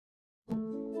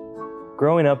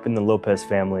Growing up in the Lopez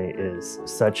family is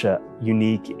such a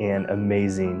unique and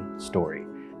amazing story.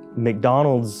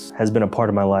 McDonald's has been a part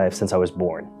of my life since I was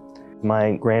born.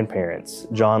 My grandparents,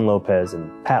 John Lopez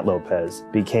and Pat Lopez,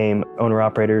 became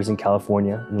owner-operators in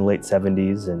California in the late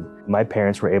 70s, and my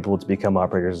parents were able to become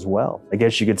operators as well. I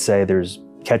guess you could say there's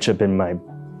ketchup in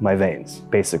my veins,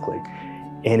 basically.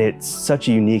 And it's such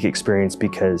a unique experience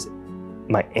because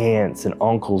my aunts and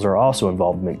uncles are also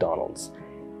involved in McDonald's.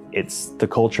 It's the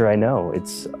culture I know.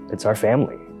 It's our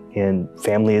family, and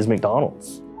family is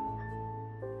McDonald's.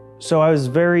 So I was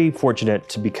very fortunate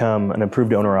to become an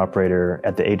approved owner-operator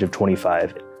at the age of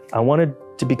 25. I wanted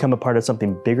to become a part of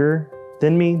something bigger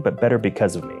than me, but better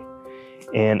because of me.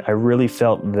 And I really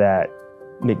felt that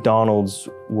McDonald's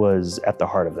was at the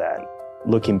heart of that.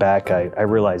 Looking back, I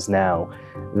realize now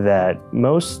that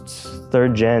most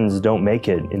third gens don't make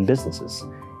it in businesses.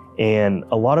 And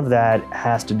a lot of that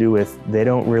has to do with they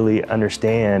don't really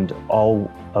understand all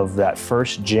of that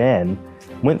first gen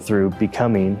went through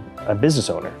becoming a business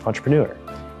owner, entrepreneur.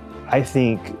 I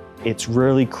think it's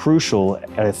really crucial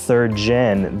at a third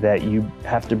gen that you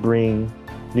have to bring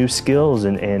new skills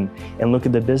and look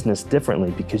at the business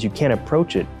differently, because you can't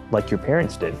approach it like your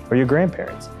parents did or your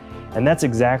grandparents. And that's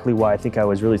exactly why I think I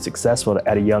was really successful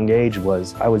at a young age.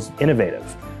 Was I was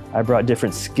innovative. I brought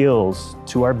different skills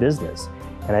to our business.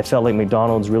 And I felt like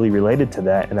McDonald's really related to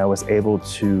that, and I was able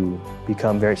to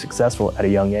become very successful at a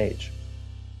young age.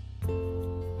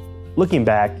 Looking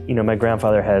back, my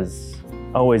grandfather has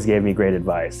always gave me great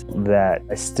advice that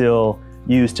I still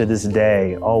use to this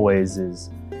day always is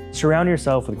surround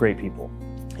yourself with great people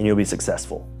and you'll be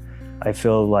successful. I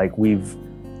feel like we've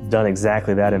done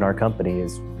exactly that in our company.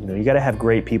 Is you got to have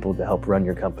great people to help run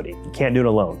your company. You can't do it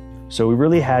alone. So we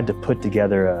really had to put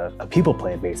together a people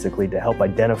plan basically to help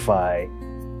identify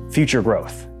future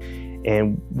growth.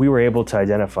 And we were able to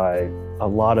identify a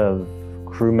lot of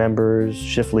crew members,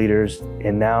 shift leaders,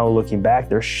 and now looking back,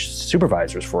 they're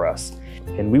supervisors for us.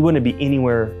 And we wouldn't be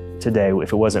anywhere today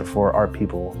if it wasn't for our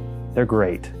people. They're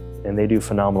great and they do a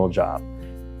phenomenal job.